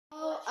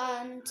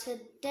and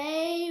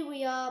today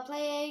we are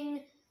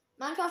playing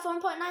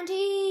Minecraft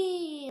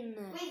 1.19.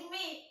 With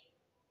me.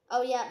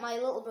 Oh yeah, my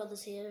little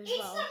brother's here as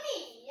well. It's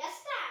me,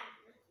 Stan.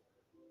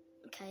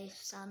 Okay,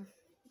 Sam,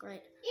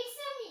 great. It's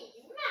me,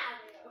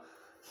 Mario.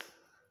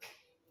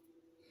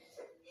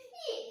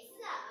 Yes,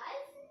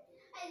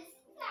 I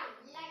sound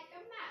like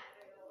a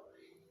Mario.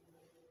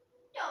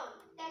 Don't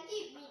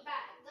give me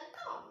back the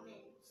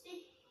comments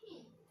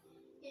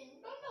in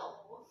below.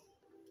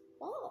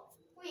 What?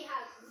 We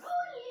have no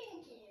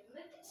link in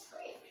the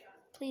description.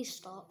 Please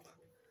stop.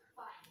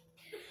 Fine.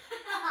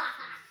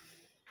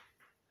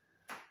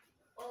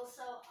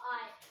 Also,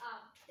 I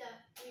am the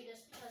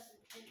weirdest person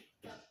in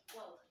the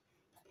world.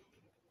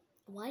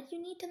 Why do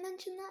you need to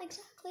mention that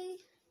exactly?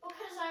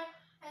 Because I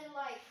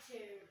like to.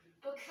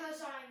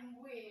 Because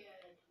I'm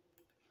weird.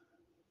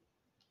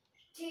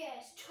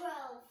 DS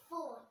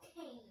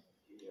 1214.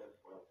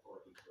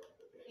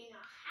 In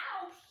a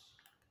house.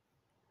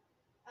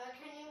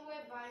 Can you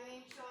wait by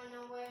me so I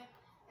know where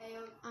I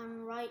am?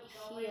 I'm right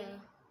going? here.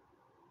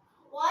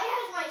 Why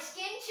has my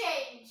skin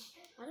changed?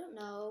 I don't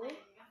know. I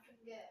have to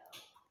go.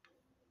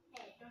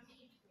 Hey, don't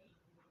hit me.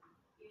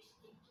 You're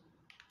stinky.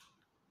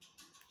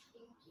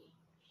 Stinky.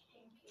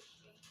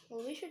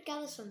 Well, we should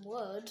gather some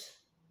wood.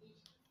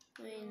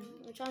 I mean,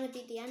 we're trying to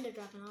beat the Ender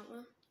Dragon, aren't we?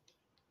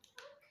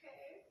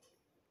 Okay.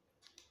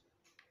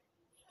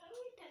 So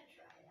we can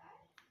try that.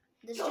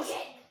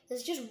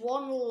 There's just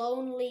one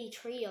lonely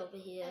tree over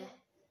here.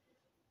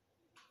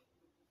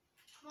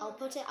 I'll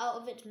put it out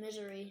of its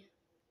misery.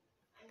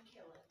 And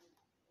kill it.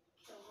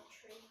 Kill the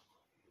tree.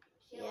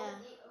 Yeah.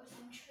 The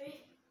awesome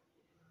tree.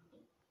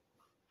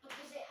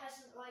 Because it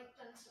hasn't liked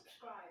and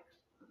subscribed.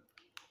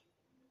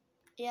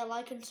 Yeah,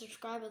 like and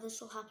subscribe or this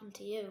will happen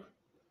to you.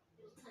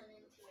 You'll turn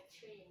into a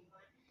tree and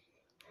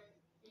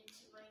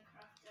into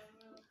Minecraft and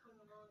we'll come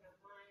along and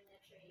mine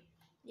the tree.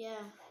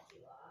 Yeah. That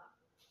you are.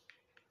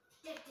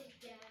 Yeah.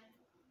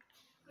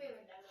 We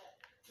would never.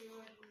 We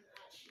wouldn't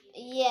actually.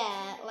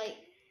 Yeah,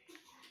 like.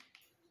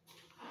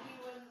 We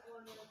wouldn't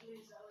want to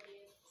lose the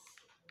audience.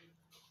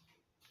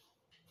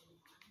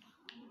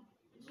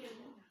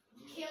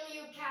 Kill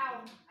you, cow.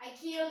 I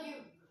kill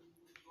you.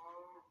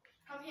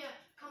 Come here.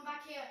 Come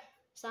back here.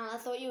 Sam, I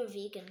thought you were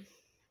vegan.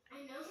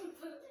 I know,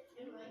 but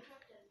in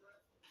Minecraft I'm not.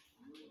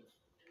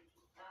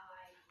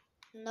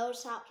 Die. No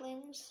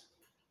saplings?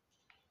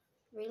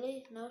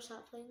 Really? No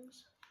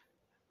saplings?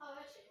 Oh,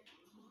 I see.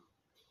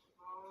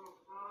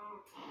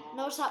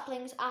 No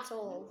saplings at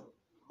all.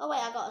 Oh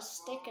wait, I got a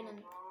stick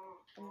and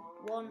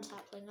one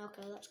sapling.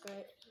 Okay, that's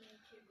great.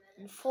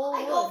 And 4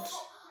 wood.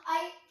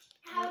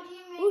 How do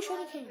you make Ooh, leather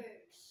sugarcane.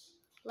 boots?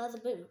 Leather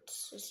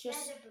boots. It's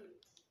just. Leather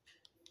boots.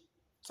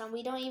 Sam,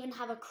 we don't even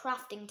have a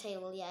crafting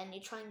table yet, and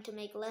you're trying to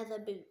make leather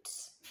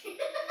boots.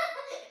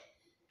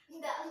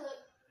 That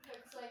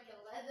looks like a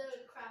leather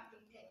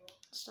crafting table.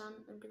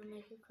 Sam, I'm gonna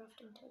make a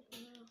crafting table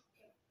now.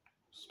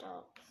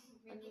 Stop.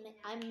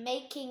 I'm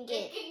making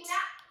it.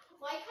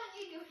 Why can't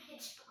you do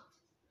headshot?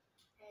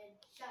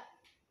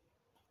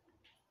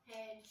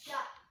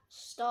 Headshot.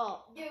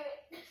 Stop. Do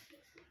it.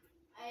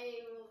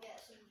 I will get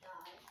some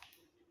dye.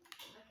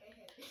 Okay,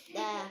 hit.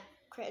 There.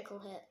 Critical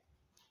hit.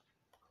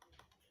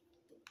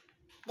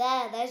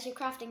 There's your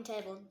crafting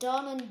table.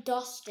 Done and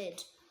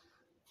dusted.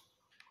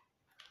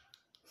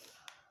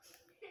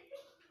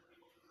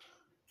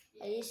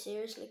 Are you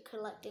seriously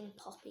collecting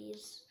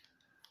poppies?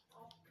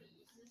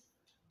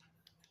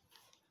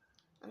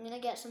 I'm gonna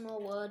get some more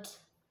wood.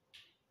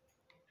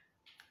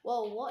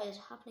 Whoa, what is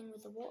happening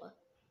with the water?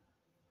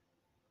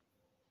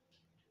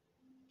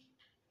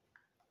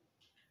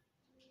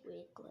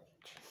 Weird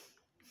glitch.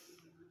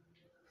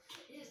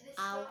 Is this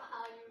Ow. not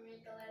how you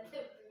make a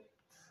leather boot?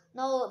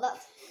 No,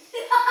 that's...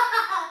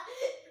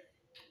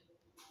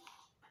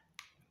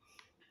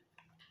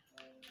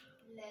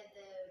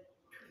 Leather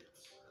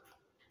boots.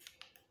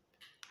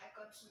 I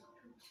got some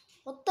boots.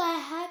 What the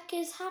heck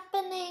is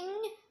happening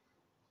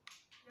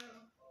No.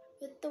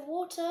 with the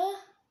water? I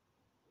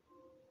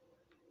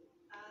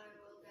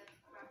will get a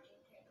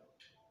crafting table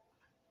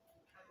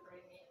and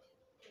bring it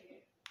to you.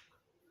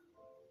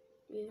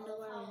 Do you even know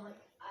where I am?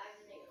 I'm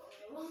the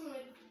only one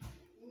with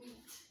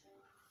meat.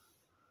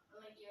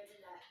 Like you're the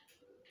that.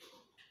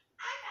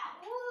 I got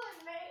wood,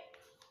 mate.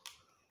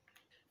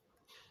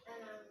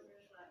 And I'm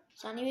just like.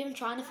 So are you even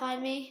trying to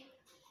find me?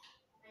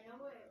 I know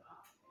where you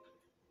are.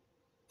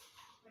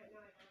 Wait, no,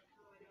 I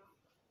don't.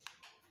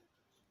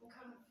 I'm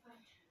coming to find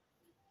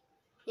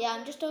you. Yeah,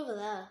 I'm just over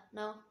there.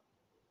 No.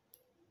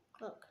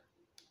 Look.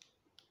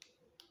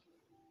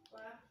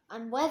 Where?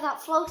 And where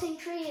that floating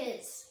tree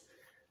is.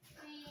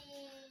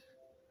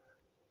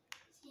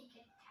 Sneak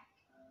attack.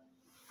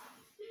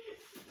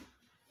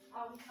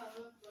 I'm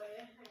coming for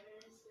you.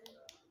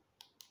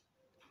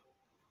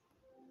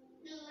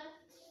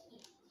 Let's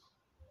eat.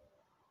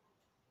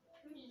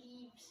 Who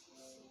leaves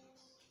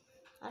seeds?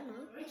 I don't know.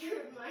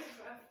 You're a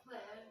Minecraft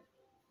player.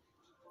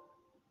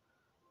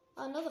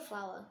 Oh, another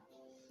flower.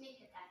 Sneak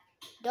attack.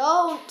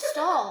 Don't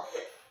stop.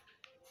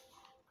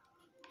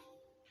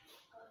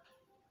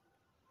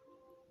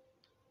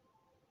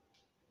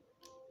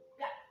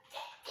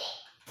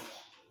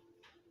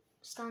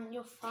 Stan,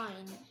 you're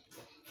fine.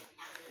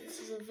 This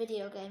is a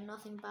video game.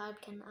 Nothing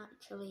bad can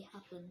actually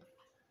happen.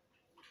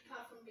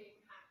 Apart from being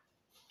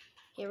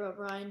hacked.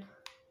 Herobrine.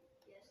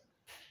 Yes.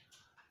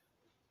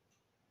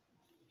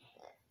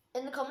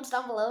 In the comments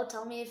down below,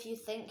 tell me if you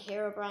think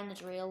Herobrine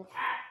is real.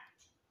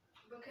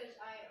 Because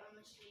I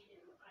honestly do.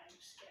 I'm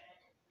scared.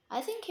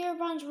 I think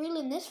Herobrine's real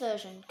in this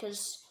version,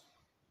 because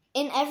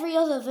in every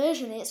other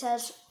version it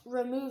says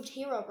removed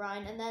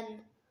Herobrine, and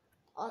then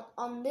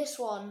on this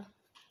one,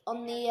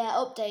 on the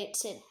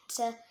updates,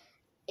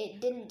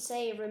 it didn't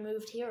say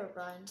removed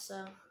Herobrine,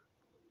 so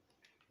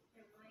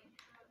It might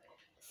have it.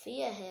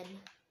 fear him.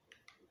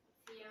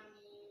 Fear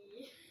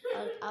me.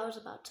 I was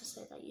about to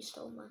say that you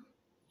stole my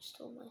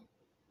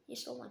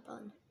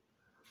pun.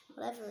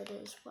 Whatever it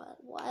is,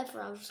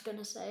 whatever I was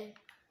gonna say.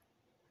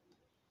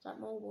 Is that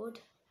more wood?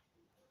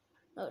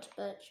 No, it's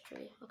birch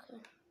tree.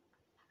 Okay.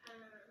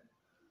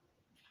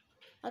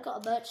 I got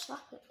a birch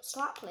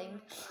slapling.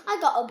 I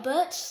got a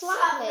birch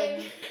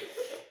slapling.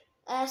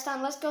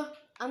 Stan, let's go.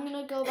 I'm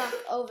gonna go back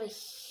over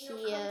here. No,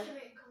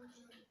 come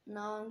to me.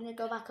 No, I'm gonna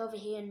go back over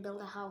here and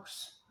build a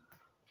house.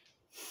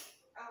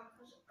 Oh,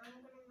 because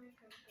I'm gonna make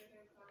a big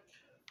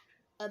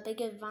advantage. A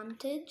big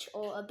advantage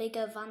or a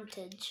bigger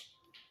vantage?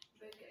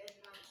 Big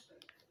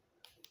advancement.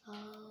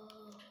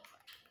 Oh.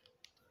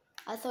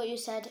 I thought you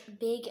said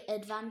big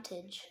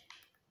advantage.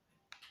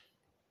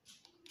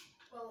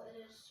 Well, it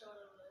is sort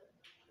of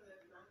an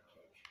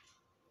advantage.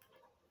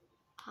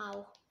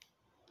 How?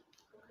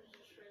 Because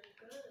it's really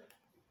good.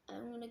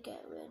 I'm gonna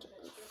get rid It's of.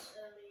 this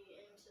early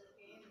into the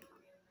game,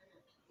 only a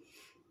minute.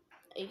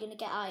 Are you gonna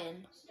get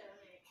iron? Stone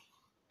Age.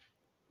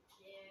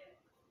 Yeah.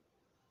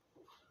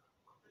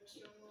 And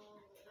stone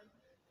wall, and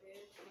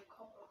there's the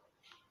copper.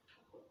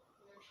 And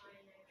then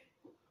Iron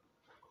Age.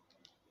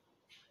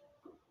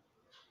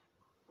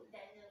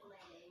 Then the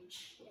Lead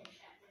Age. Then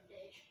Diamond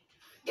Age.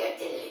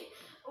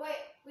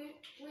 Wait,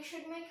 we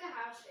should make a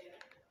house here.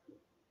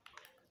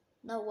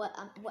 No,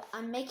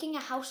 I'm making a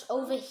house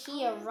over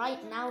here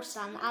right now,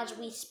 San, as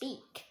we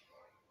speak.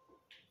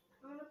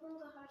 I want to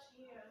build a house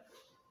here.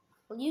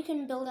 Well, you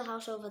can build a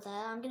house over there.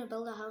 I'm gonna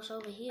build a house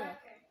over here.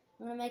 Okay.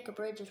 I'm gonna make a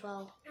bridge as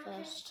well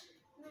first.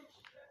 Nice.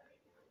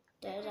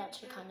 Dirt is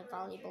actually kind of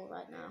valuable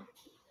right now.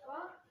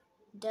 What?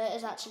 Dirt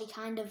is actually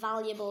kind of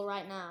valuable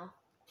right now.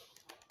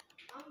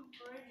 I'm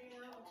bridging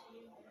over to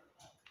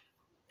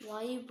you. Why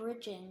are you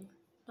bridging?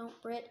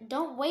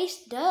 Don't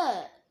waste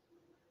dirt.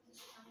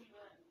 This sounds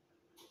right.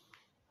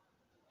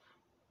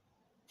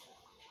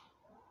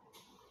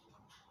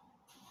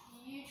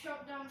 You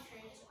chop down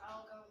trees,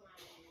 I'll go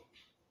mining.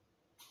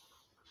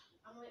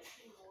 I'm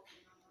literally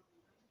walking on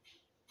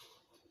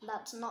them.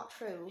 That's not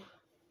true.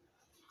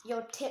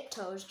 Your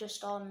tiptoes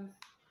just on.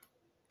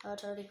 Oh,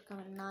 it's already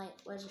becoming night.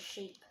 Where's a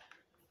sheep?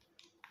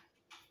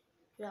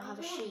 You don't have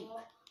a sheep.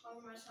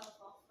 I'll myself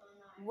off for the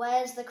night.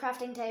 Where's the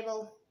crafting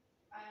table?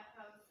 I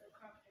have the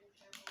crafting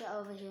table. Get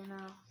over here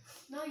now.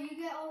 No, you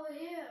get over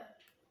here.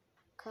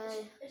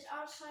 Okay. It's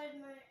outside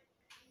my.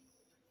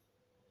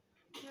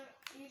 No,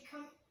 you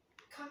come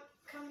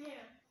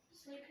here.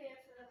 Sleep here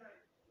for the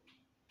night.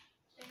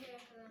 Stay here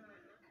for the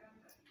night. Okay.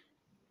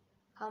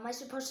 How am I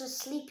supposed to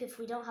sleep if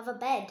we don't have a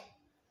bed?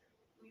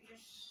 We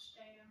just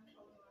stay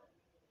until night.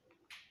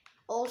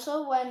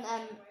 Also,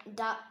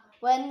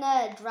 when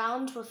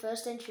drowns were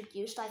first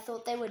introduced, I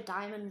thought they were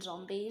diamond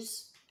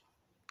zombies.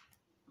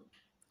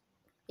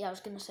 Yeah, I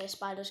was gonna say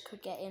spiders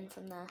could get in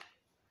from there.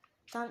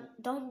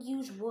 Don't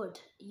use wood.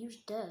 Use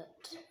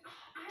dirt.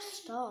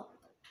 Stop.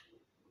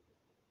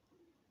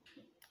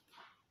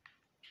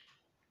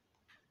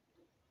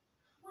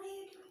 What are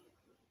you doing?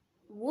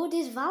 Wood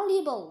is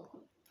valuable.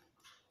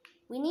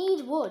 We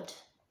need wood.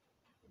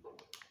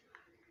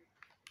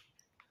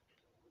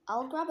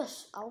 I'll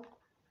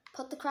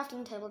put the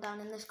crafting table down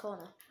in this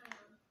corner. Hang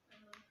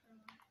on.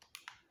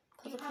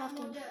 Put You the have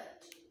more crafting.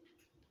 dirt.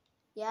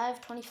 Yeah, I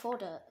have 24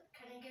 dirt.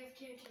 Can you give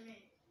 2 to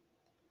me?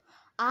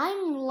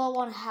 I'm low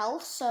on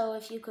health, so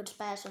if you could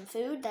spare some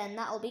food, then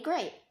that'll be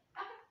great.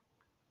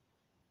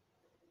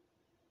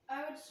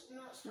 I would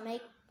not stand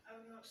Make- up. I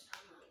would not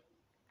stand up.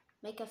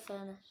 Make a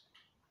furnace.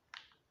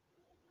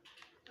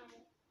 I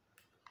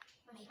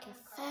Make stand a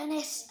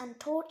furnace and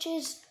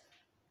torches.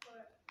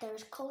 Where? There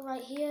is coal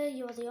right here.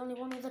 You are the only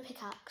one with a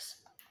pickaxe.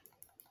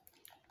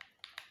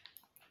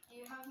 Do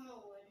you have more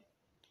wood?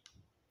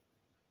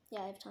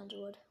 Yeah, I have tons of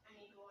wood. I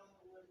need 1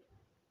 wood.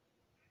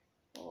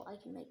 Well, I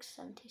can make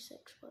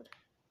 76 wood.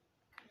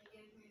 Can you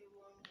give me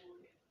 1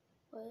 wood?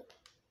 Wait.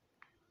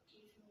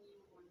 Give me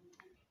 1 wood.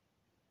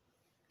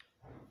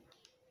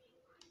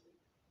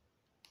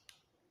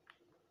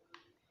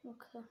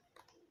 Okay.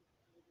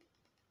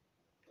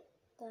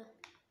 There.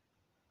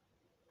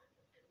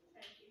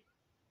 Thank you.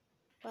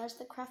 Where's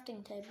the crafting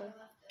I table?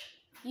 left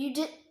it. You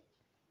did.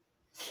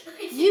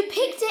 I You didn't.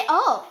 picked it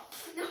up.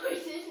 No, I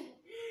didn't.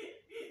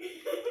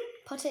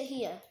 Put it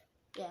here.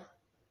 Yeah.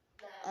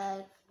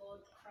 There. Lord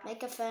crap.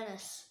 Make a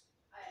furnace.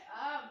 I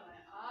am.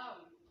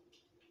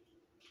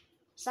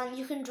 Stan,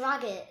 you can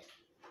drag it.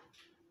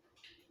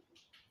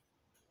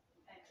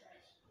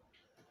 Excess.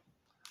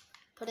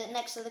 Put it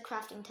next to the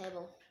crafting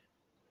table.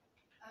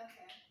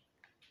 Okay.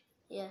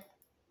 Yeah.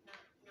 No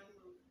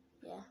move.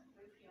 Yeah.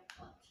 Move your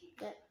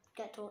butt.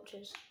 Get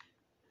torches.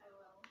 I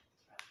will.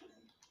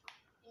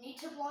 You need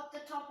to block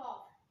the top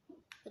off.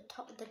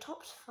 The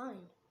top's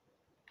fine.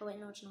 Oh wait,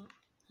 no, it's not.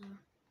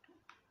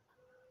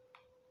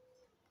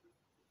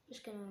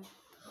 Just gonna.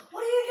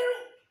 What are you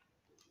doing?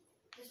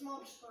 This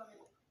mob's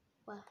spawning.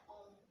 Where?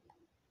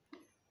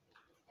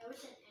 There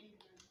was an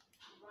enderman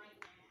right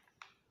there.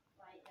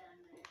 Right down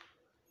there.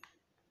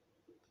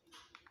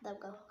 There we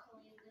go.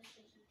 Luckily, this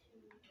is a 2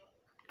 block.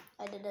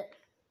 I did it.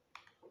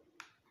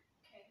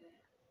 Okay, good.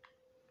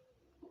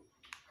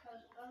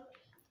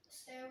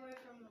 Stay away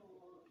from the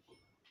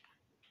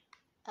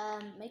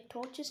walls. Make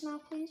torches now,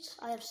 please.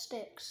 I have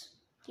sticks.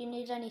 Do you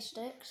need any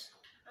sticks?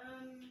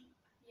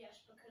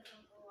 Yes, because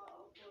I'm a lot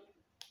of wood.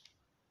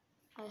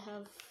 I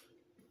have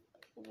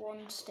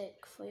 1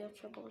 stick for your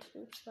troubled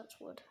hoops. That's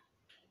wood.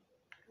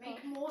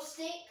 Make more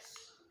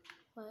sticks.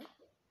 Wait.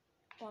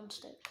 1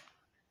 stick.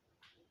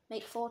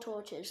 Make 4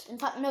 torches. In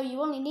fact, no,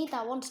 you only need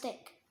that 1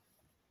 stick.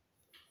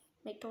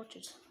 Make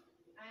torches.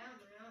 I am.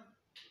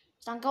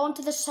 Stan, go on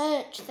to the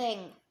search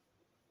thing.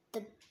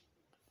 Okay.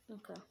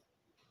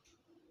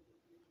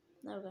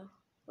 There we go.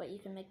 Wait, you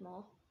can make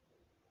more.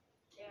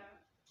 Yeah,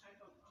 I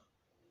got more.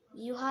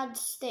 You had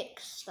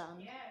sticks, Stan.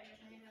 Yeah, I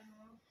just made them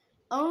more.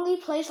 Only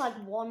place like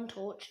 1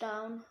 torch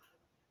down.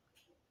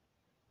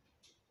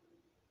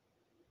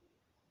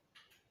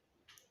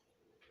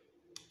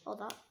 Oh,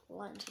 that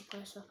lightens the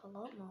place up a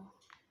lot more.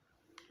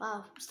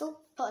 Wow,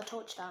 still put a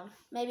torch down.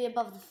 Maybe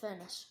above the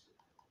furnace.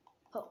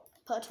 Put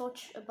a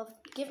torch above.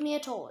 Give me a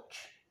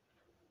torch.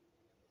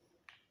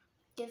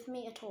 Give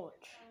me a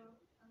torch.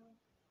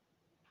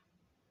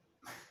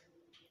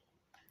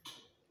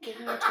 Give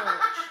me a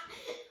torch.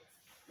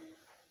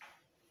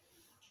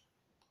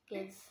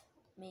 Give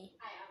me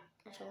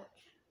a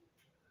torch.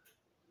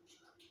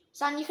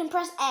 Stan, you can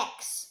press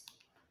X.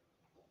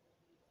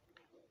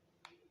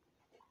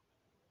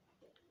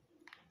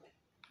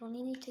 You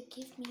only need to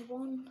give me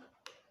 1.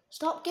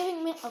 Stop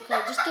giving me.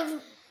 Okay, just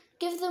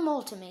give them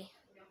all to me.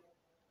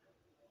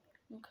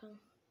 Okay.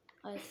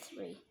 I have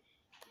 3.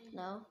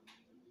 No.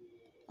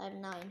 I have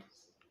 9.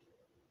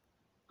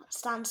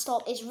 Stan,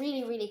 stop. It's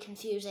really, really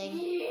confusing.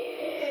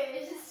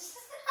 Yes.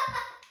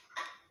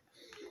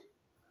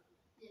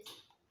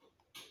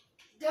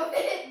 Stop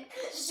it.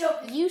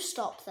 Stop it. You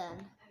stop then.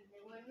 I'm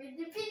the one with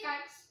the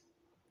pickaxe.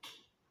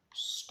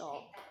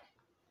 Stop.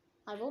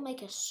 I will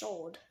make a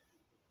sword.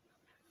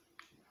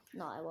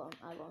 No, I won't.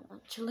 I won't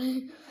actually.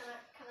 Can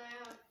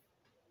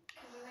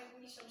you make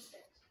me some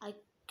sticks? I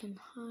can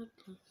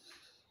hardly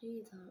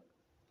see that.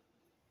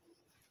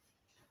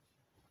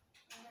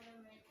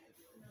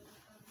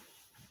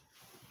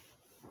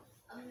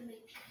 I'm gonna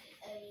make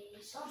a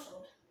stone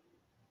sword.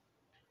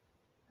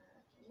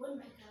 Wooden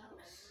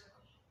pickaxe.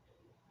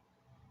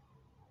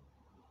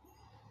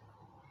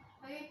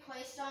 Have you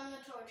placed on the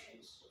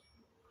torches?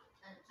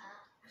 An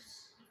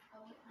axe.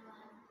 Oh, no, I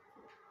haven't.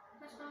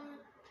 Placed on the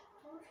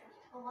torches?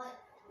 Oh,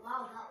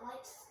 wow, that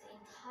lights the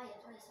entire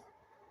place.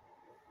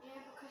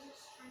 Yeah, because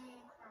it's tiny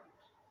and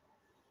cramped.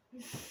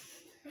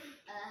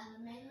 I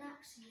made an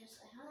axe. Yes,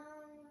 I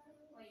have.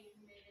 Well,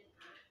 you've made an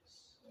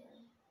axe.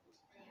 Yeah.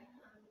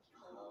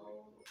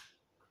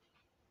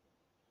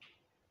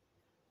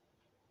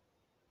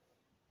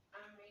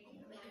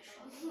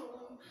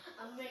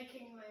 I'm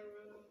making my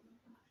room.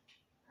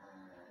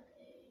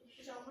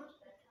 It's almost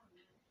bedtime, I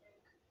think.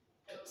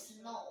 It's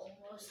not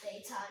almost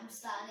daytime,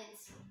 Stan.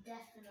 It's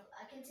definitely.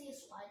 I can see a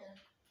spider.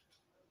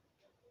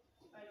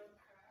 I don't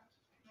care.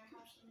 Can I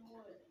have some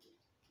wood?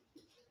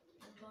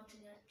 I'm going to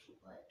get.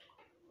 Wait,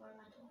 where are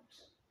my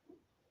torches?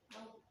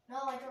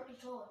 No, I dropped the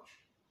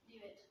torch.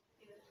 Leave it.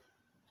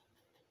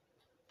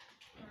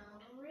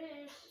 Now the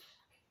wrist.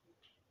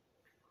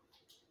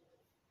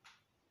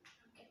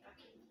 Get back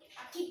in.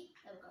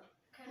 There we go.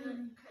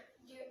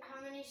 How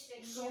many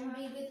sticks Zombie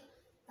do you have? with.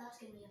 That's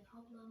giving me a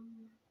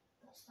problem.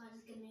 That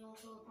spider's giving me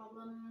also a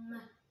problem. I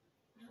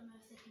don't know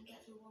if they can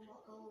get through 1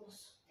 block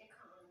goals. They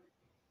can't.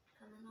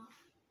 Can they not?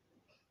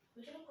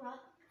 We should grab.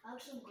 I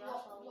have some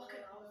grass while Block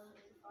it we're off,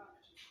 there. in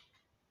fact.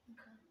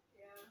 Okay.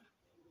 Yeah.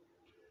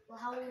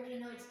 Well, how will we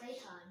know it's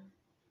daytime?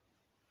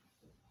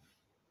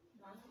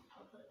 No,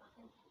 I'll put it back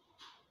in.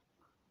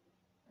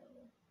 There we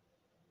go.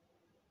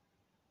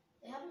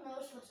 They haven't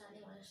noticed us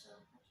anyway, so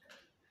that's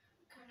good.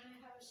 Can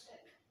I have a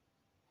stick?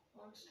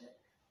 1 stick.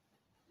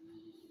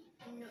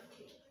 No,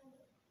 2.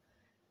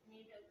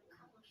 Need a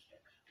couple of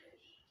sticks,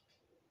 please.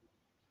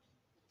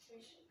 3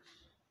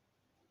 sticks.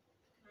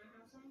 Can I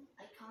have them?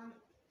 I can't.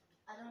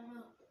 I don't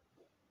know.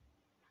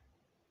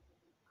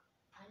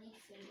 I need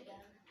food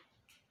again.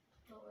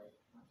 Don't wait.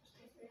 I'll just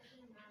take this.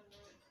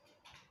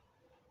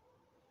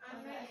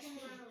 I'm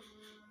making my room.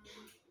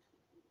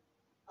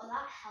 Oh,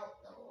 that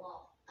helped a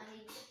lot. I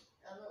need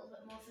a little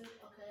bit more food.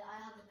 Okay, I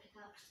have a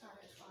pickaxe. That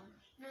is fine.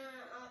 No,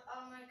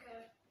 I'll make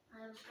a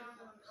I have a stone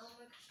one. pickaxe. I'll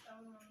make a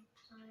stone one.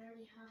 I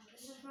already have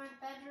This is my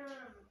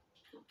bedroom.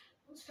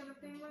 It's gonna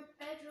be my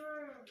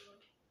bedroom.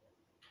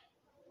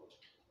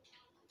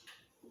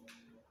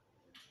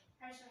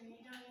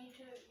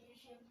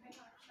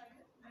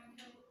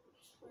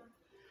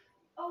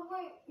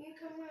 wait, you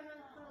can run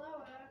out the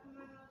lower, I can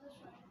run out this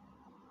way.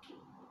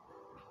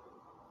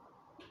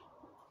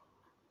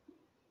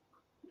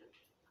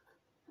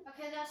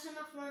 Okay, that's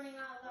enough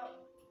running out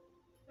though.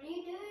 What are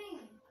you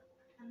doing?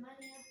 I'm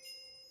running up.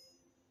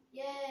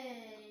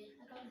 Yay!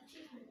 I got an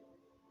achievement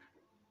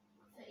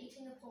for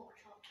eating a pork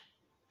chop.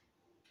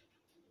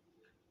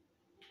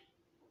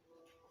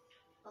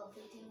 Well, for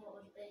eating what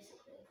was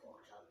basically a pork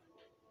chop.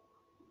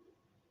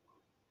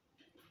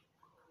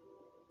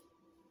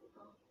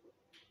 Oh.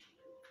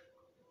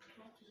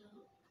 What is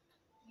that?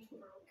 You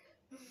broke.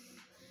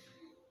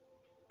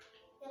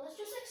 Yeah, let's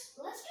just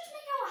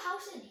make our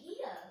house in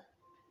here.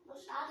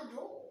 Let's just add a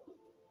door.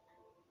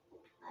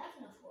 I have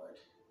enough wood.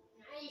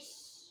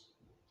 Nice.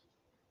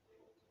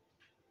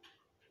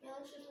 Yeah,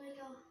 let's just make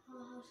our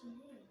house in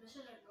here. This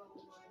is a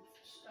gold mine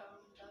for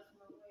stone,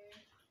 definitely.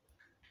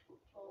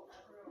 All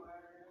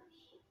everywhere.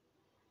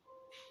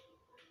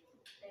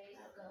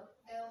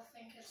 They'll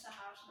think it's a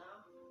house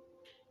now.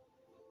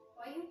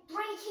 Why are you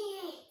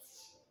breaking it?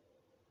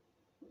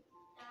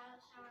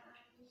 That's how I'm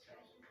pressing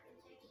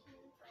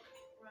protection.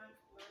 Run,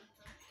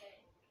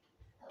 okay.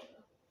 Hello.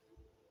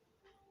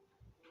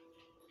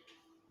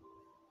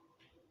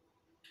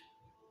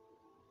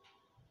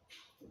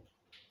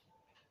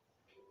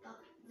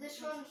 This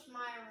one's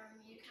my room.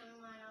 You can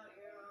line out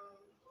your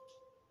own.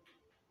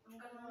 I'm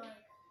gonna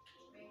like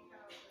make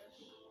out this.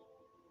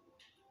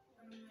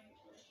 I'm gonna make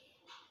this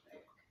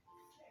big thing.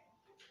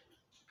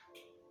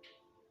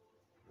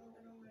 I'm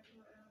gonna make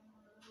my own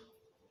room.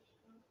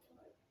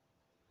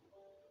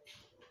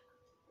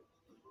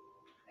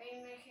 Are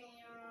you making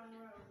your own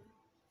room?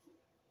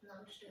 No,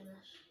 I'm just doing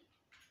this.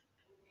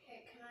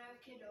 Hey, can I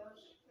have 2 doors,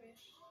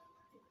 please?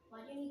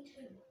 Why do you need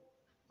 2?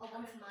 Oh,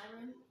 one for my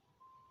room.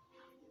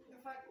 In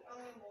fact,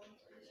 only 1,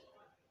 please.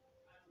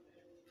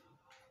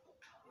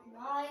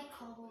 Why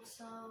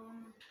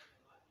cobblestone?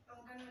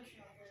 I'm gonna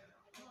change it.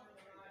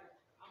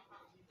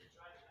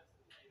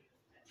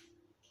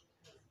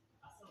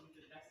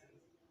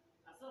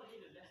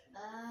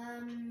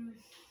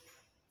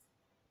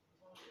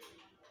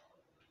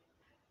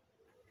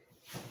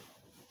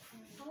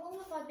 How long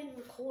have I been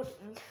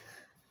recording?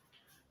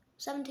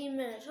 17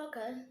 minutes,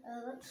 okay.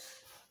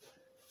 That's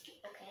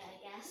okay, I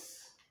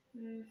guess. I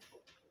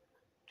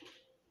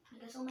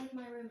guess I'll make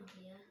my room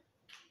here.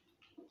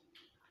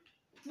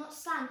 Not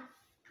Stan.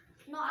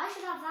 No, I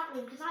should have that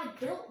room because I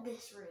built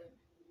this room.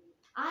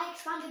 I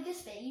expanded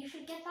this bit. You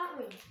should get that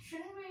room.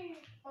 Shouldn't we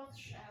both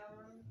share a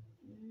room?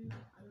 No,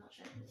 I'm not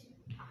sharing with you.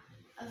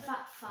 In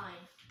fact,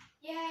 fine.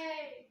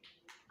 Yay!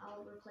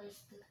 I'll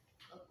replace the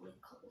ugly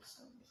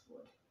cobblestone with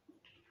wood.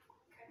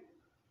 Okay.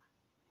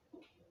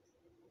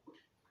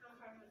 I'm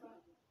fine with that.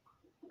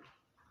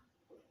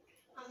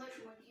 How much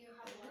wood do you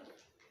have left?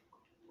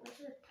 What's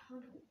a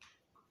tunnel?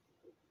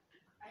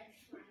 I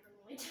just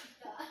randomly took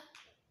that.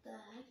 The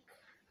heck?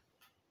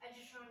 I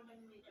just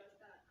randomly did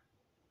that.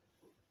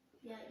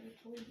 Yeah, you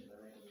told me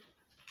already.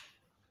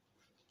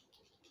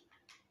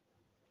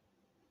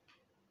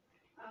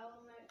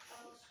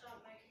 I'll stop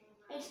making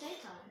that. It's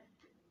daytime.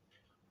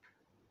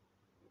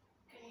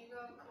 Can you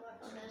go collect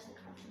Oh, some? there's the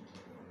crafting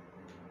table.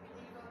 Can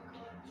you go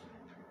collect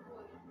some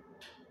wood?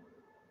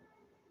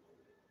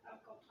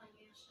 I've got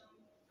plenty of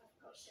stone. I've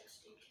got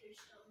 62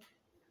 stone.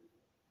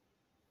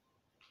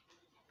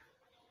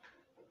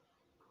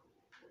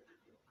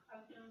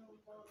 I've done a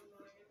lot of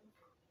mining.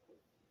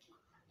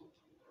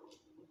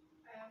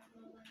 I have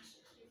more than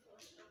 64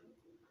 stone.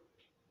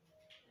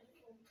 I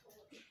can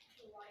torch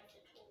to light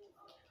it all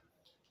up.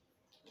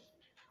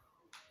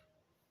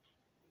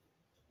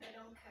 I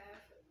don't care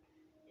if it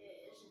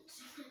isn't.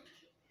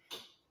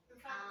 In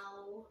fact,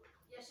 Ow.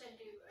 yes I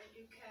do. I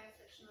do care if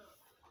it's not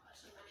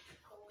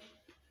symmetrical.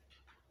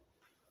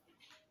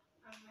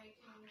 I'm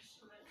making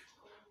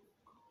symmetrical.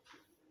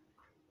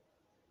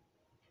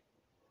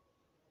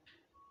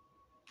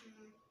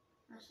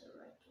 That's a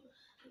reckless.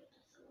 Get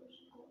the throws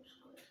and go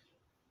squid.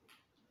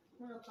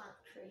 I'm gonna plant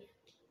a tree.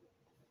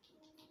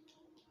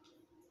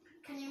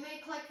 Can you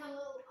make like a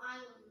little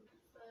island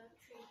for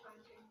tree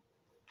planting?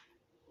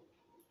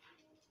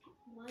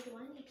 Why do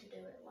I need to do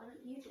it? Why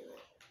don't you do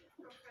it?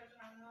 Because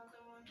I'm not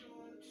the one who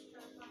wants to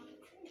plant a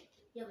tree.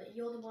 Yeah, but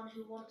you're the one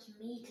who wants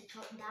me to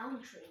chop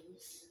down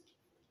trees.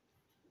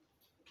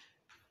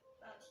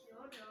 That's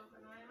your job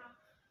and I have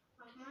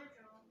my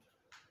job.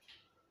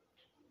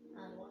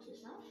 And what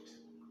is that?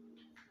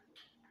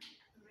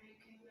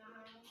 Making the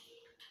house.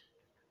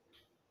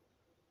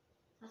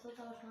 I thought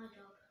that was my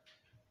job.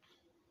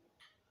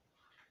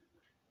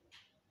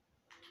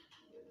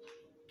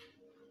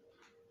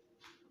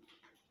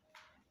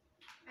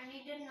 I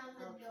need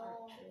another I'll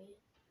door. plant a tree.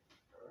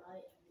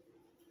 Right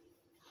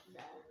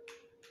there.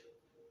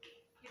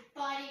 Your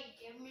buddy,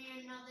 give me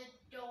another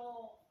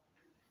door.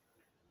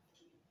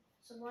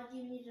 So why do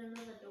you need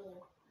another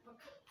door?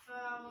 For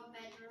our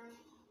bedroom.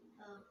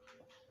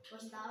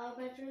 Wasn't that our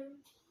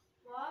bedroom?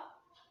 What?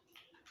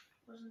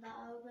 Wasn't that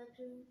our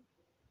bedroom?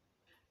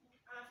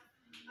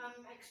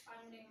 I'm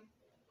expanding.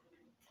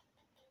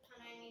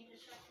 And I need a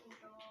second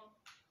door.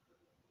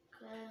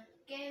 Okay.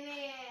 Give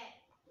me it.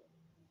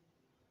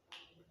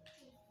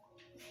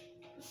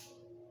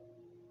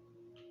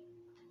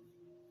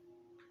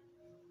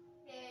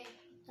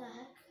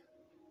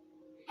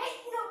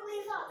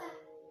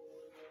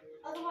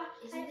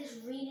 Isn't this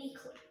really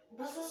close?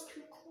 This is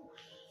too close.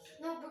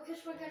 No,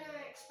 because we're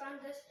gonna expand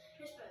this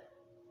bit.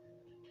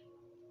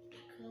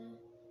 Okay.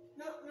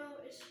 No,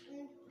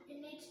 it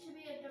needs to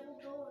be a double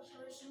door,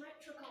 so it's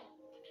symmetrical.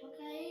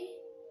 Okay.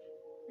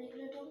 Make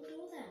it a double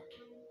door then.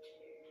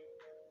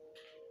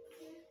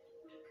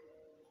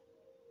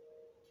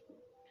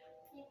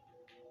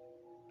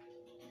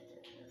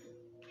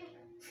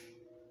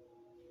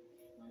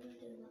 Why am I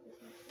doing that with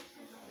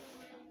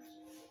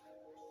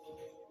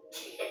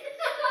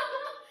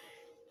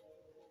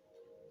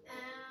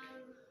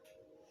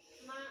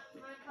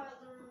my part of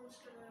the room's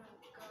gonna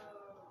go.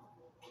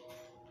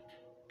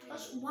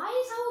 Why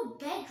is our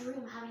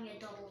bedroom having a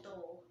double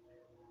door?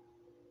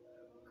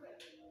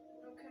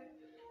 Okay.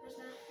 Because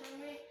then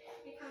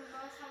we can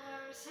both have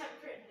our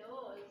separate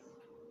doors.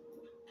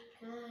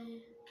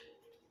 Okay.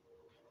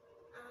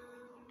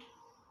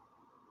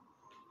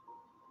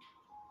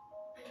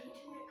 I need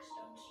to make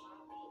stone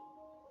slabs.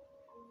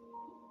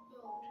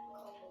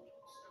 Cobblestone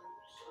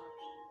slabs.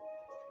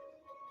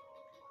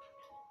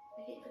 I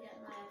keep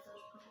forgetting I have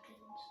those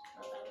pumpkins.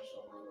 Oh, that was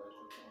all my wood.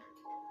 Okay.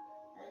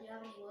 Do you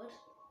have any wood?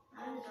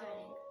 I'm just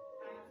raining.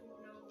 I have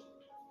no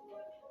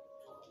wood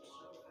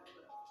whatsoever.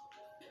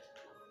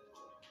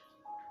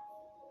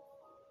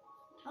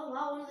 Oh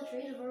wow, one of the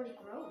trees have already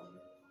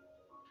grown.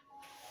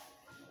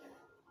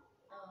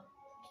 Oh,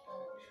 it's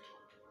birch.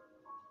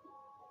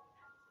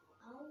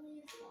 I'll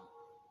leave that.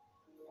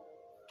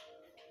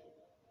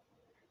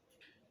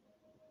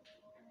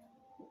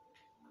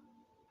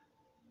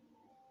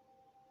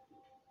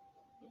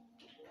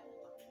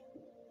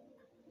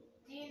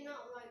 Do you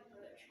not like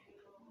birch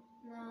people?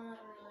 No,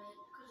 not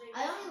really. I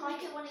only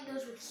like it when it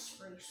goes with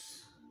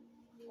spruce.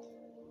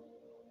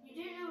 You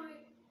do know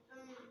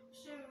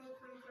soon we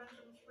can find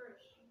some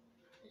spruce.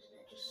 Isn't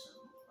it just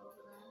some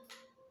over there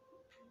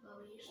where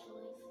we used to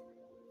live?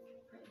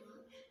 Pretty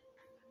much.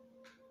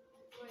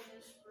 Wait,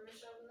 there's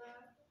spruce over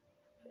there?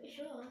 Pretty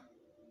sure.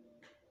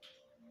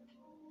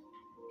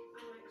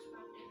 I'm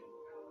expanding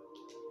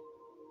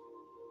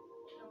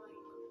so like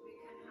we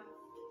can have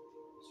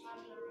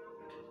slabs around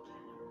over there.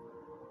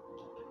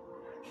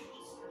 That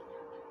should stand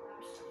up.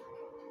 That's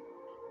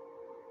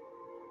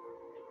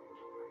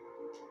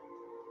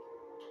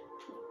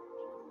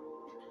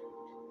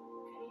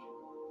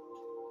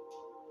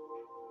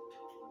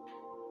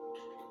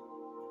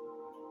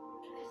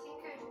I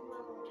think I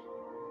will.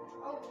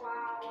 Oh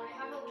wow, I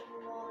have a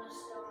lot of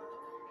stone.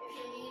 If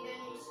you need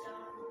any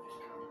stone, just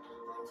come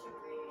onto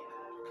me.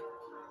 I've got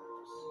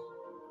tons.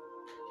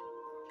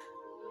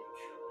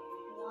 Literally.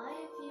 Why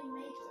have you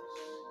made this?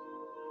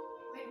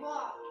 Wait,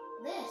 what?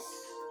 This?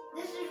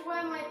 This is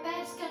where my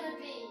bed's gonna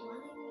be. Why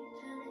don't you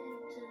turn it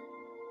into...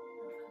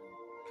 Okay.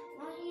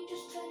 Why don't you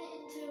just turn it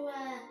into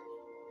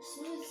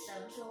smooth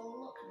stone so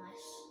it'll look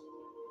nice?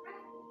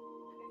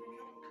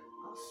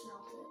 I'll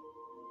smelt it.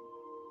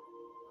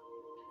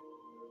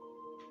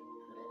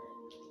 Put it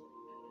in. Do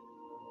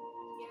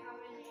you have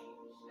any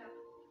stuff?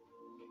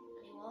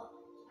 Any what?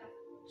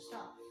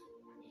 Stuff.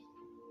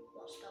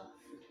 What stuff?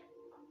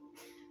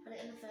 Put it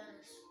in the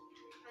furnace.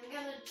 I'm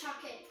gonna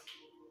chuck it.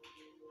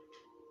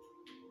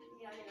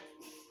 Yeah, yeah.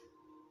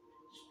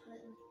 Just put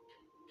it in.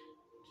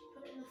 Just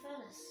put it in the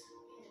furnace.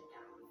 Put it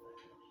down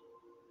first.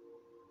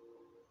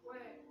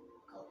 Where?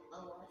 Oh,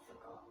 I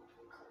forgot.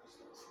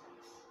 Cobblestone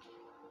slabs.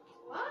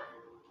 What?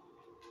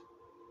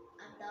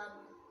 I'm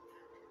done.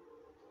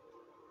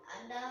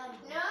 I'm done.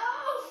 No!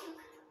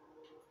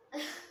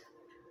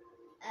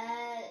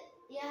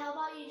 Yeah, how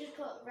about you just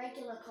put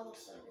regular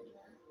cobblestone in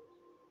there?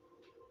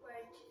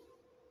 Wait.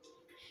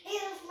 Hey,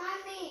 that's my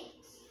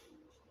meat!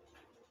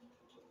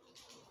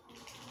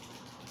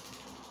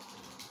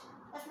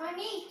 That's my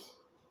meat!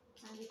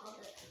 And you got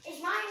it.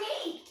 It's my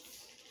meat!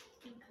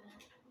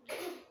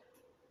 Okay.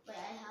 Wait,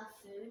 I have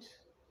food.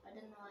 I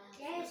didn't know I had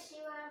Yes,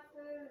 you have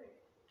food.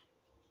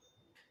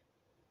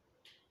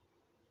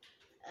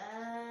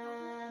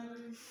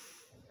 food.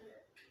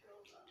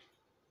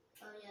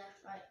 Oh yeah,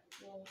 right.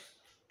 Walls.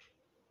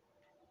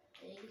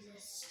 They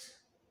exist.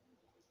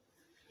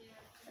 Yeah.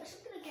 First,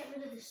 I'm gonna get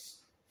rid of this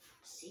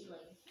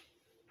ceiling.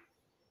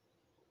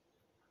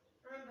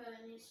 Remember,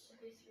 it needs to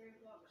be 3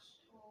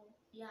 blocks tall.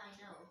 Yeah, I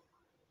know.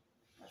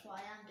 That's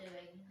what I am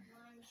doing.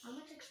 How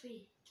much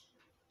XP?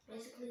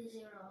 Basically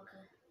 0.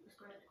 Okay, that's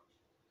great.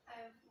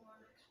 I have 1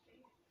 XP.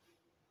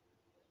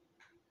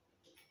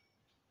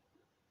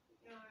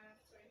 No, I have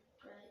 3.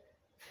 Great.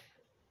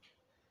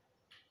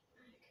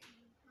 I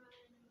can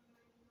find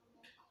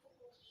more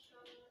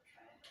cobblestone, which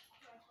I have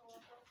quite a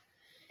lot of.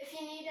 If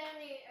you need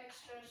any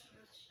extras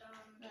with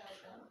stone, There we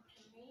go. come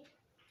to me.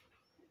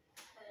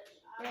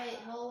 Great,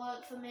 more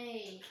work for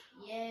me.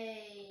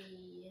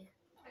 Yay.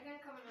 I can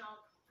come and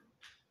help.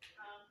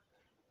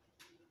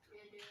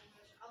 You're doing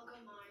this. I'll go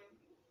mine.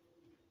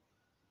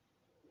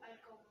 I'll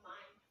go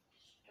mine.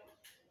 Stone.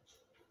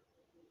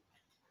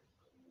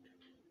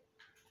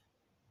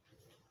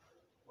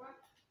 What?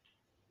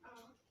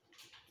 Oh.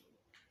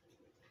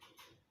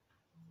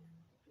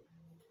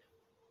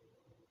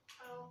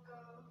 I'll go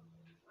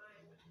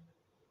find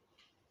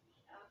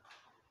stuff.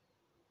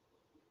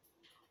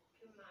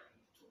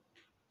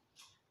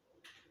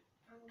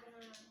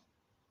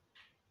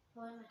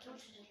 Why am I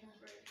touching it then?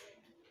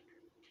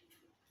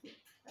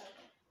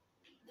 Okay.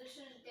 This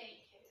is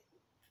day 2.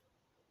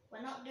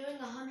 We're not doing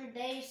 100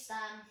 days,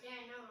 Sam.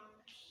 Yeah, I know.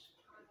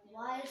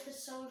 Why is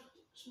this so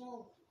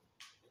small?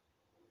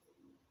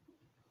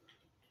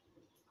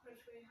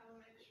 Because we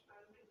haven't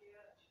expanded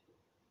yet.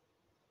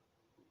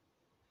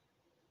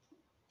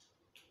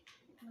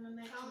 I'm gonna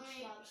make Tell some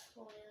me- slabs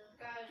for you.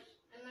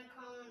 Guys, in the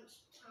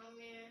comments, tell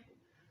me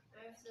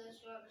if this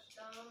looks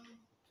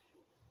dumb.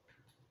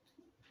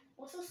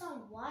 Also,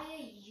 Sam, why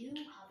are you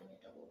having a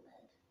double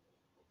bed?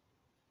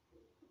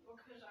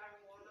 Because I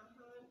want to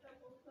have a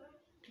double bed.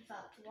 In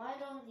fact, why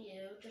don't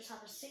you just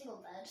have a single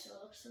bed so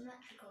it looks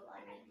symmetrical? I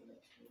need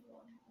literally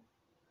one more.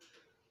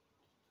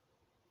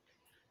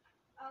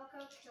 I'll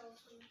go kill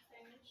some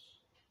things.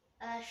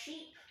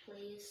 Sheep,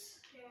 please.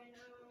 Yeah, I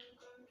know. I'm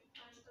going to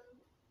find them.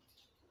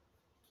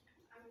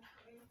 I'm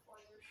coming for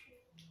you,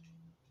 sheep.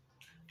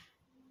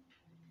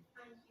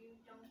 And you,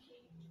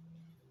 donkey.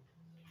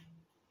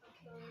 I'll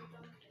kill you,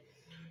 donkey.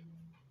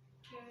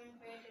 You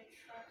invaded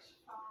Shrek's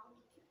farm.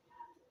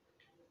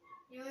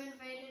 You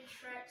invaded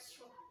Shrek's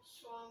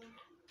swamp.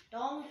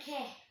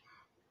 Donkey.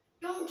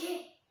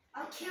 Donkey!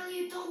 I'll kill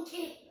you,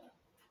 donkey!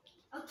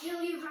 I'll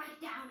kill you right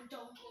down,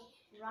 donkey.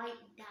 Right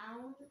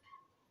down.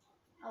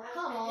 Oh, I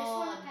come just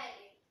want on. to pet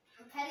you.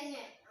 I'm petting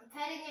it. I'm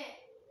petting it.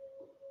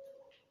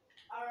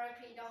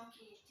 R.I.P.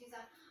 Donkey,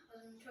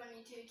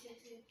 2022 to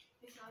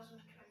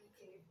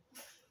 2022.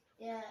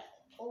 Yeah.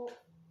 Or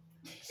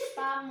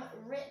spam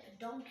rip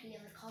donkey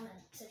in the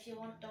comments if you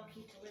want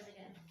donkey to live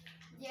again.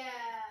 Yeah.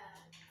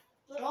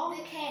 But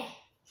Donkey.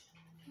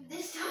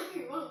 This time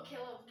you won't kill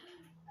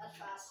him as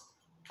fast.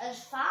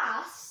 As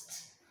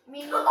fast? I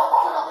mean, you won't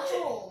kill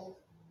him at all.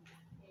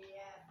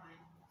 Yeah,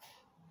 fine.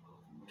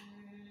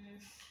 Mm,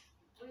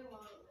 We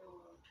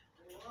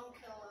won't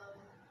kill him.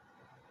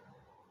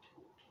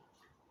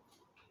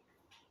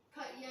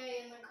 Put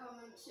yay in the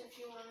comments if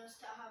you want us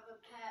to have a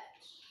pet.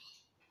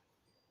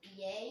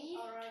 yay.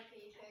 R.I.P.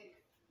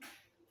 pig.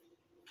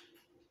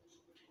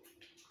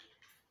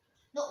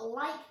 Not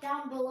like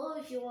down below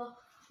if you want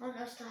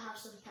us to have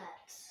some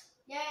pets.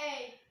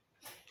 Yay!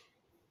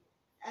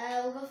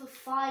 We'll go for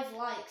 5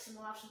 likes and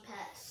we'll have some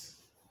pets.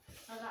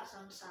 How does that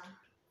sound, Sam?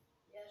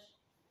 Yes.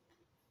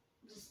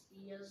 Just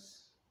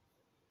yes.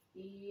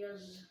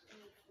 Yes.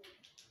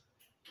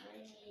 I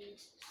need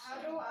How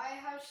some- do I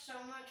have so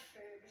much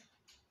food?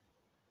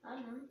 I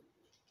don't know.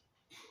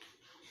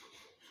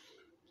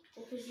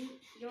 Because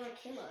you're a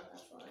killer,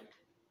 that's why.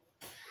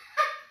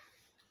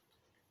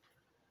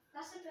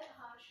 That's a bit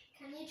harsh.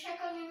 Can you check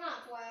on your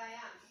map where I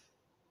am?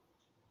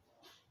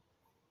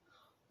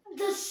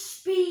 The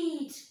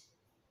speed!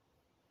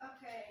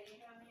 Okay, you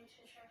don't need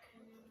to check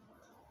on your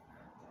map.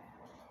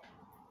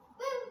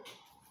 Woo!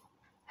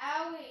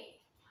 Owie!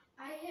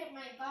 I hit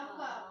my bum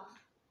bum.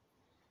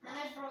 And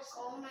I broke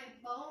all my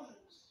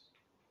bones.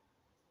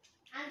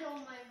 And all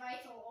my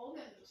vital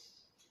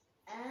organs.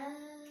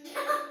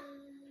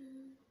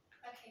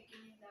 Okay,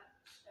 give me that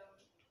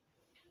stone.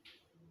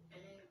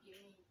 And then give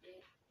me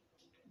this.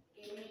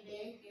 Give me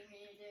this. Give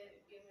me this.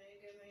 Give me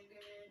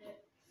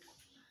this.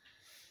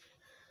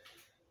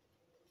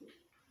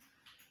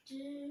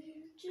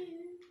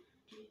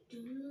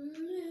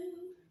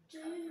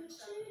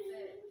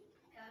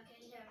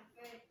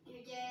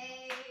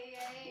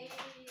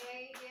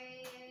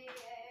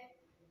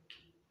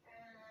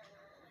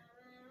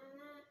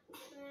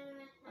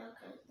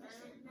 Okay, that's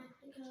it.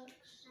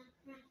 Pickaxe.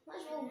 Might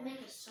as well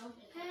make a stone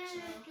pickaxe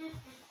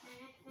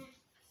now.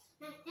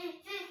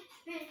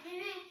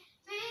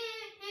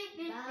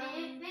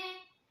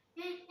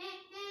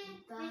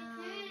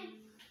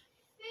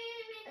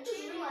 I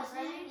just realised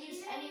I haven't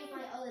used any of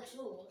my other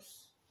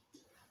tools.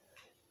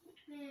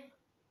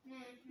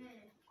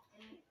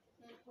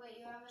 Wait,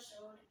 you have a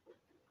sword?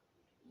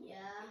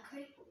 Yeah.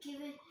 You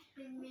could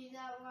give me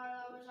that while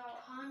I was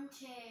out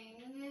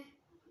hunting.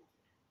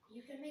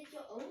 You can make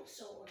your own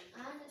sword.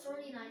 And it's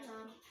already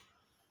nighttime.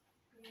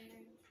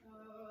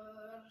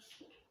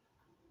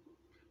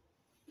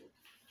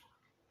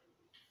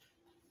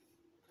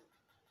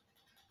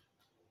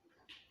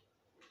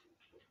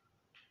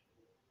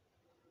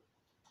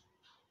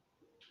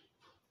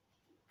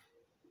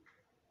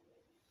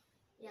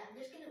 Yeah, I'm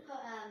just gonna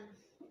put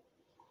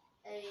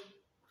a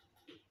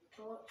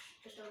torch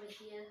just over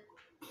here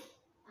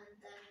and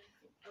then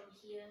over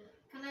here.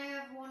 Can I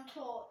have one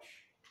torch?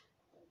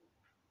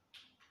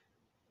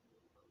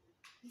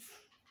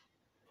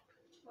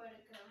 Where'd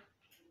it go?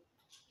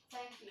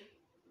 Thank you.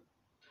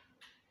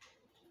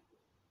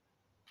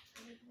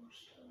 I need more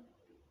stone.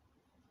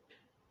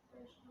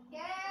 There's no more.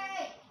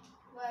 Yay!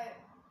 Wait.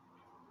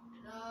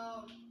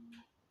 No.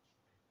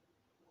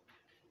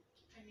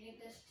 I need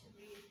this to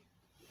be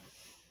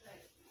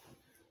like.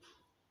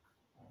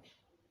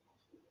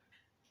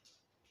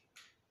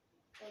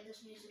 Okay,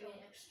 this needs to be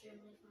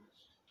extremely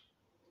fast.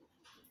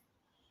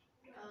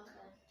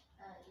 Okay.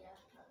 Yeah,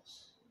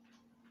 that's.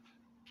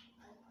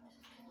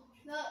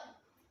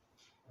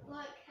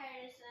 Look,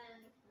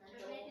 Harrison. And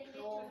then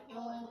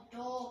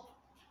door.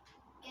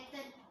 Get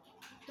the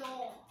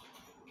door.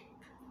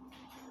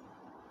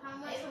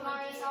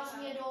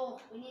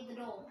 We need the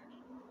door.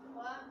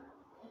 What?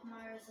 If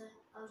Myra's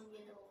out of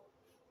your door.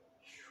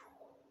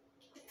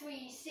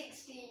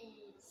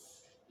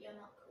 360s. You're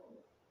not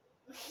cool.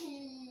 Wait,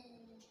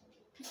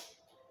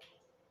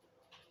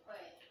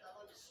 that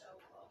looks so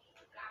close. I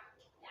forgot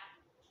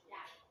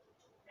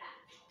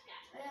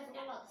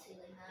about the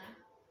ceiling there.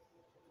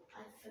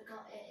 I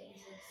forgot it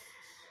exists.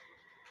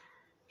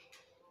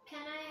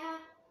 Can I have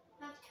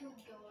 2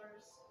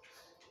 doors?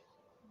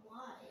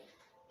 Why?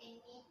 I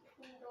need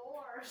 2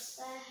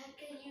 doors. What the heck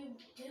are you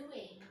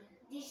doing?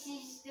 This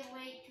is the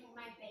way to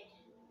my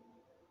bedroom.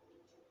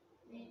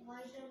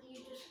 Why don't you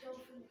just go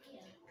from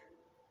here?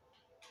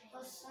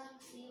 Plus,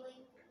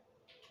 ceiling.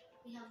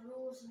 We have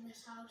rules in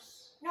this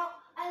house. No,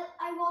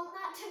 I want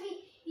that to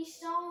be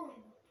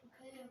stone.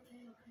 Okay.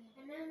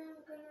 And then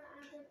I'm gonna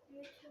add a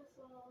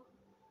beautiful.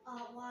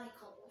 Why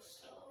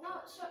cobblestone?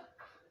 No, so.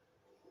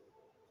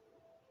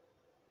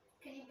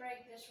 Can you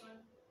break this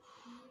one?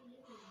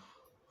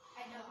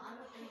 I don't I'm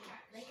have a not doing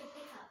that. pickaxe. Make a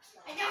pickaxe.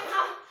 I don't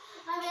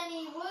have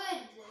any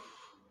wood.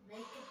 Make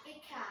a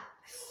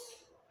pickaxe.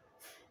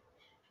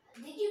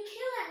 Did you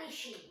kill any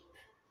sheep?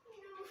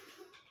 No.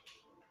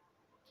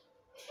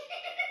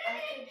 I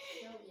could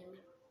kill you.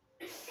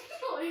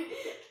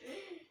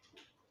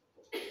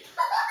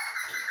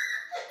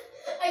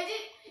 I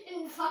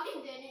didn't find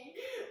any.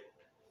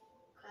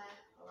 Okay,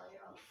 I'll let you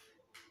off.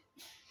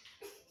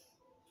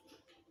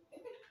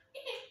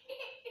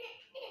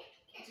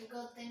 It's a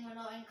good thing we're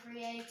not in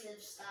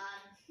creative,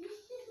 Stan.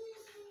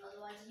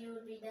 Otherwise you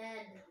would be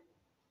dead.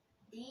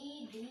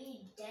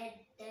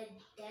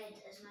 Dead,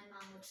 as my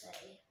mom would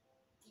say.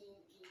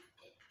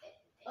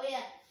 Oh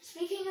yeah,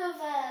 speaking of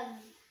that,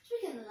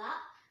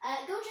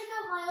 go check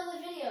out my other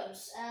videos.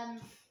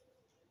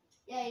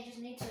 Yeah, you just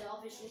need to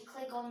obviously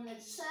click on the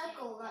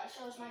circle that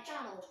shows my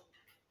channel.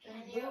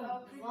 And Can you boom,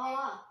 open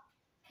voila.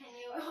 Can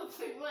you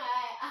open my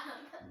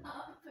arm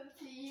up,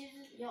 please?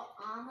 Your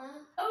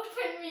armor.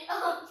 Open me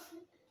up.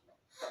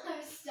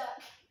 I'm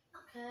stuck.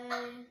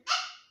 Okay.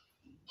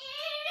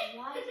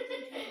 Why did you do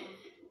that?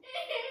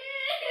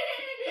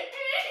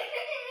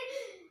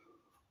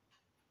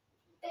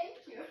 Thank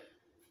you.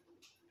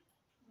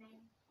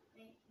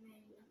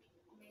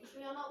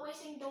 We are not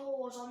wasting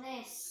doors on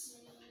this.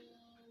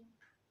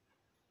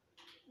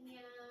 We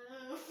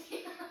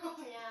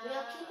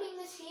are keeping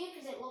this here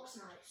because it looks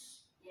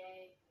nice.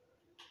 Yay.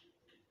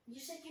 You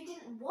said you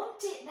didn't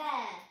want it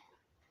there.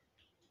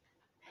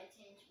 I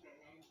changed my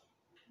mind.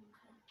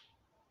 Okay.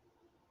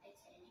 I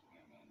changed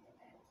my mind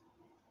about it.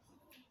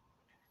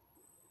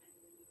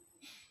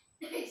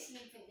 I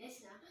sleep in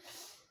this now.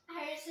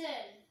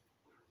 Harrison,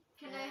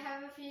 can I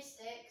have a few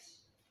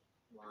sticks?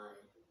 Why?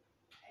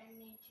 I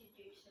need to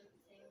do something.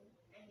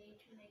 I need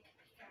to make a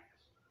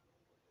pickaxe.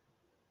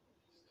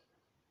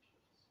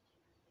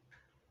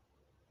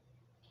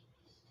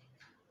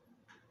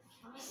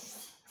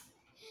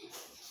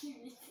 Give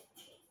me sticks.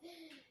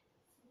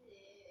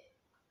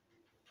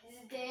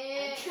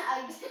 There's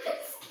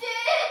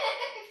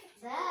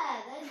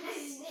the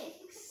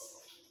sticks.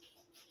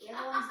 The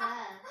other one's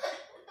there.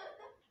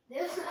 The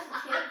other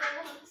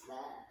one's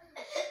there.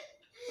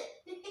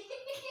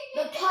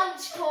 The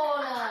punch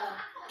corner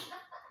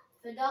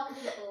for dumb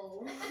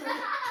people.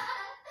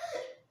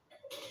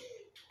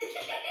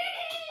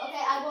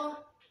 Okay, I won't.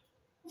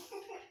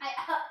 I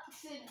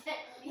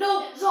accidentally. No,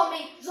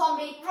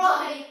 zombie,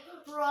 run!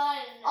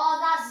 Run. Oh,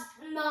 that's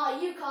no.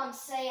 You can't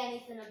say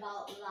anything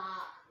about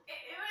that. It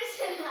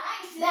was an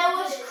accident. There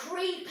was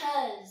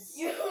creepers.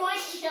 You were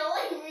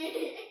killing me.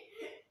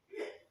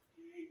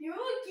 You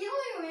were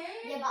killing me.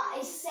 Yeah, but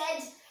I said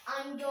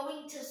I'm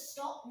going to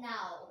stop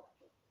now.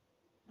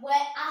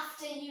 Where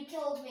after you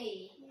killed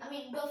me. I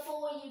mean,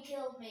 before you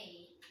killed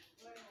me.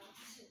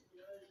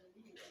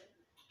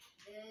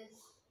 There's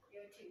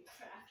your 2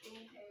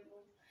 crafting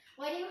tables.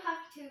 Why do you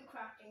have 2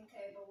 crafting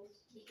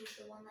tables? Because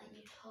the one that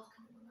you took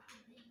and the one that I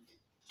made.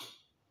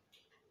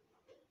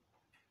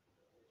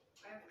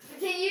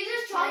 Did you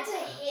just try to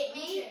hit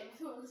me?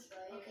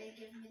 Okay,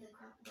 give me the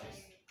crafting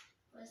table.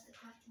 Where's the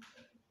crafting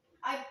table?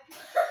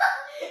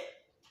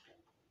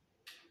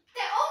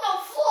 They're on the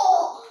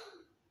floor!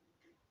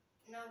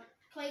 No,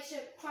 place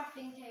a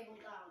crafting table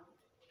down.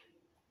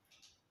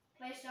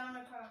 Place down a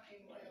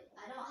crafting table.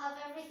 I don't have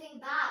everything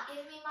back.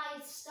 Give me my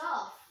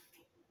stuff.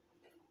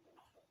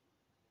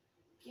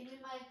 Give me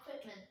my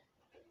equipment.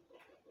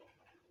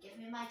 Give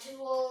me my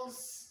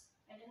tools.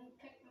 I didn't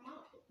pick them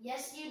up.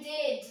 Yes, you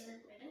did. I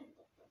didn't.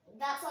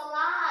 That's a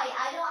lie.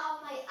 I don't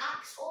have my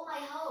axe or my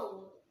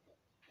hoe.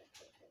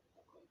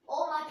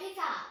 Or my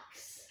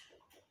pickaxe.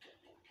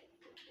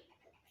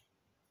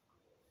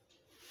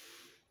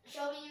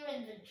 Show me your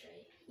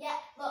inventory. Yeah,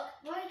 look.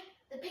 What?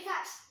 The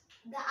pickaxe,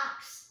 the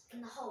axe,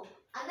 and the hoe,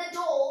 and the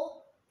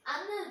door,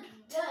 and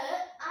the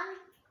dirt, and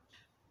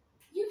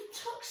you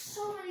took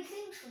so many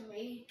things from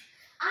me.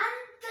 And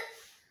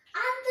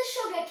the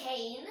sugar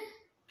cane.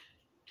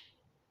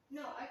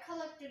 No, I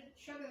collected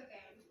sugar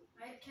cane.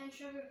 I had 10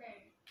 sugar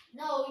cane.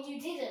 No, you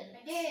didn't.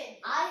 I did.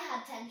 I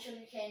had 10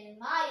 sugar cane in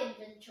my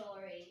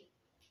inventory.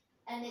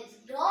 And it's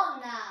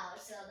gone now,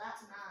 so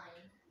that's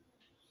mine.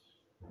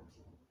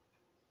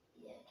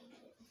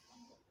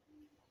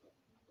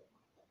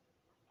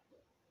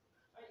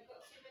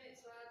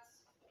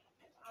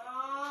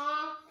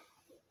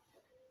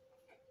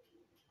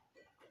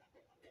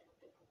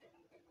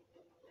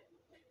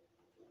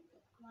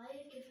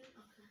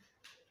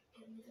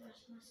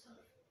 rest of my stuff.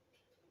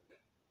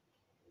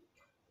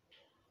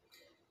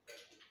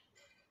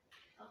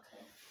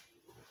 Okay.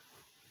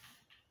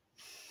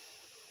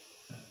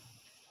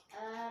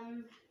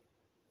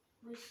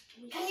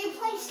 Can you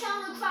place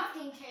down the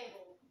crafting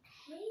table?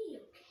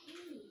 Okay.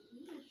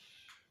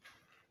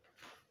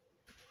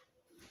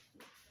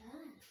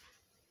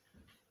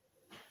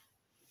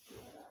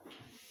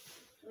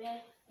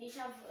 We each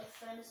have a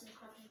furnace and a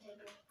crafting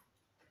table.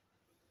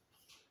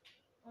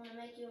 I'm gonna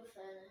make you a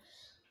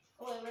furnace.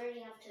 Oh wait, we already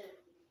have two.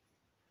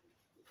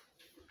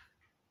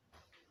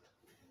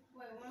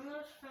 Wait, one of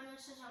those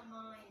furnaces are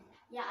mine.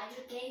 Yeah, I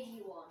just gave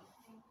you one.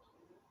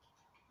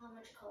 How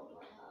much coal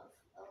do I have?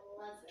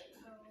 11.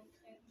 I will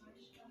take my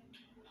stuff.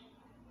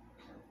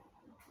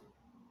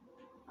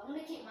 I'm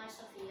gonna keep my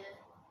stuff here.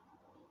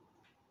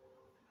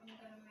 I'm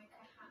gonna make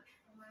a hatch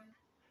for mine.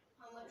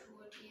 How much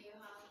wood do you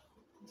have?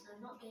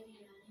 I'm not giving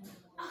you any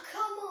more. Oh,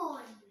 come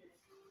on!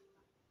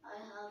 I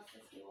have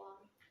 51.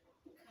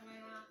 Can I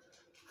have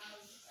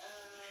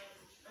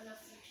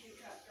enough for 2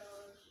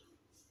 trapdoors?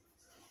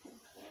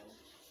 Okay.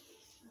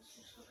 Let's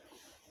just look at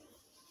that.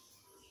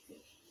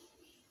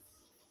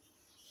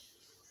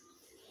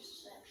 Just a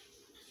sec.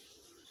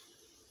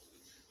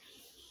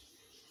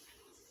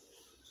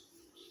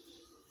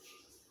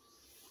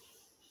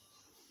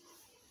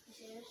 You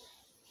see this?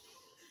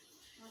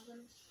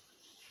 Nothing.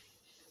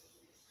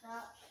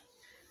 That.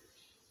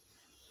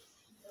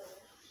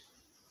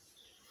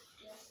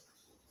 Yes.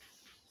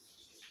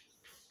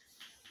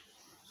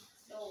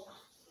 No.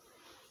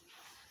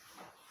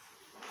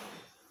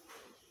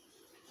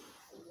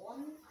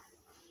 One.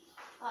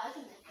 Oh, I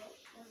can make it.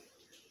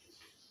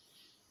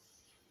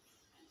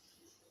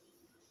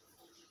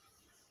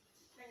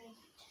 I need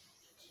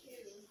 2.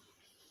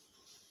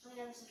 Oh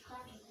yeah, there's a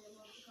crafting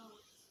table. I forgot.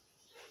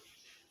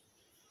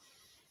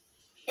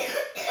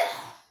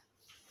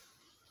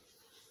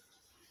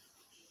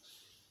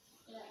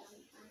 Yeah,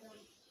 I'm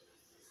done.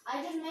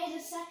 I just made a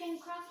second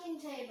crafting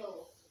table.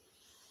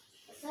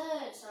 A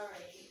third,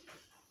 sorry.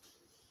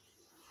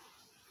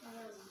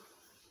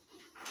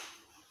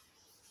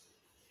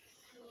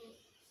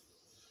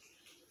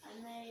 I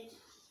made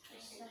a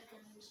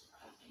second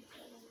crafting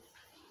table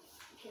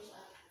because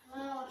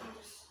well, I can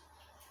just.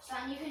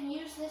 Stan, you can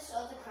use this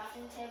other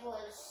crafting table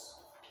as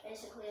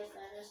basically a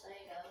furnace. There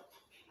you go.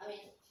 I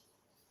mean,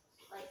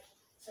 like,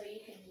 so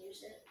you can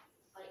use it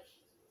like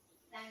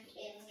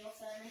in your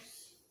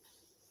furnace.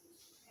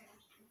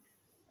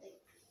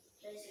 Like,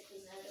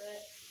 basically nether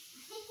it,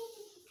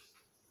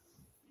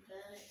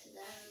 burn it to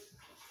death.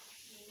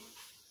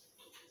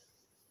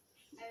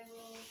 I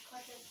will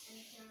put it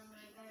into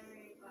my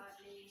very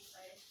badly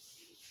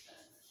placed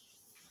furnace.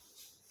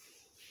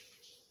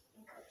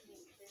 And cut you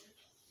food.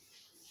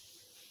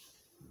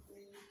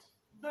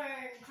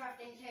 Burn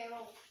crafting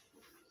table.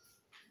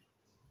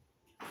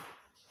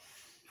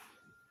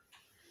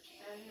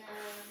 And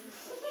then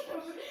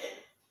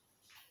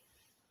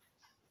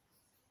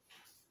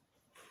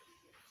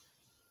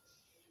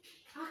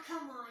Oh,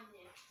 come on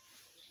now.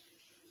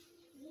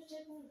 you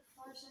take me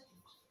 5 seconds.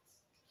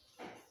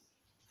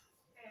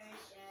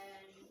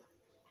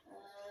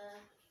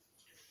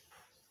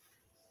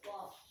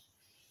 What?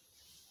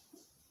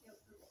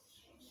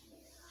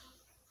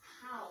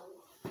 How?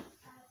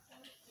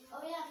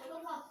 Oh yeah, I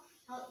forgot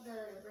about the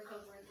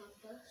recovery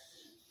compass.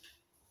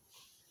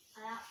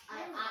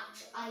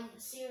 I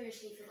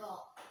seriously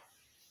forgot.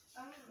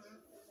 I don't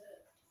remember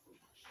it.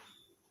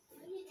 No,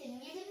 you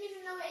didn't. You didn't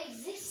even know it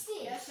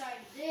existed. Yes, I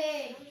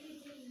did. No,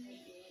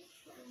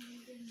 you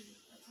didn't.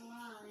 That's a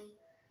lie.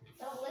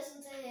 Don't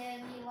listen to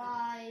him. He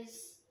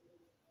lies.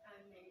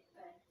 I made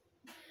bed.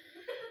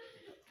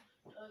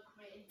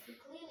 Ugly. You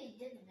clearly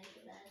didn't make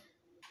a bed.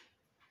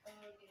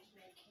 Ugg is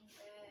making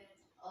bed.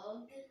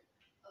 Ugg.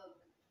 Ugg.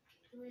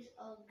 Who is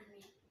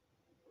ugly?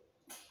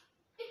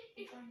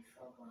 Fine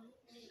frog lights.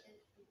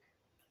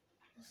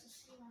 That's a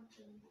sea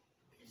mountain.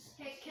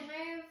 Hey, can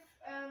I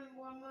have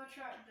one more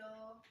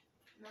trapdoor?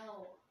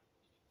 No.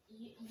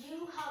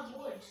 You have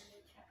wood.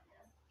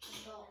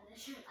 No.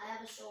 I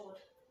have a sword.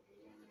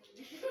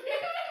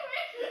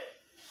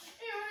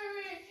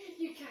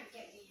 You can't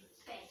get me in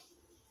bed.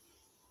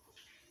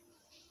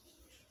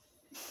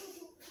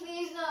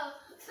 Please no.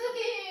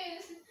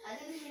 Please. I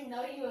didn't even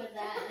know you were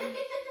there.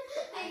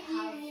 I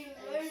give you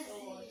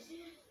mercy.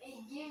 I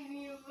give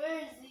you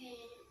mercy.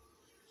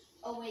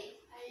 Oh wait.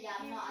 Yeah,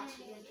 I'm not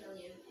actually gonna kill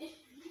you.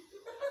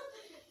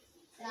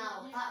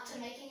 Now, back to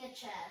making a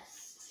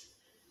chest.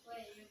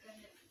 Wait, you're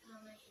gonna.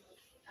 How much wood?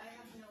 I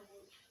have no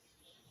wood.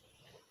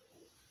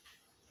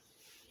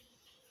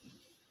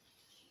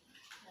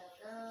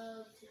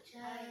 Hello to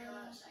I go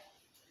chest. outside.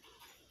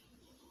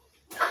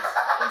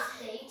 It's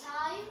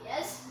daytime?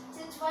 Yes?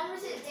 Since when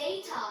was it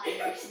daytime?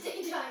 It's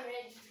daytime,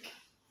 Red.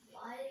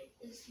 Why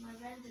is my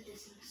render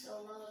distance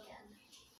so low again?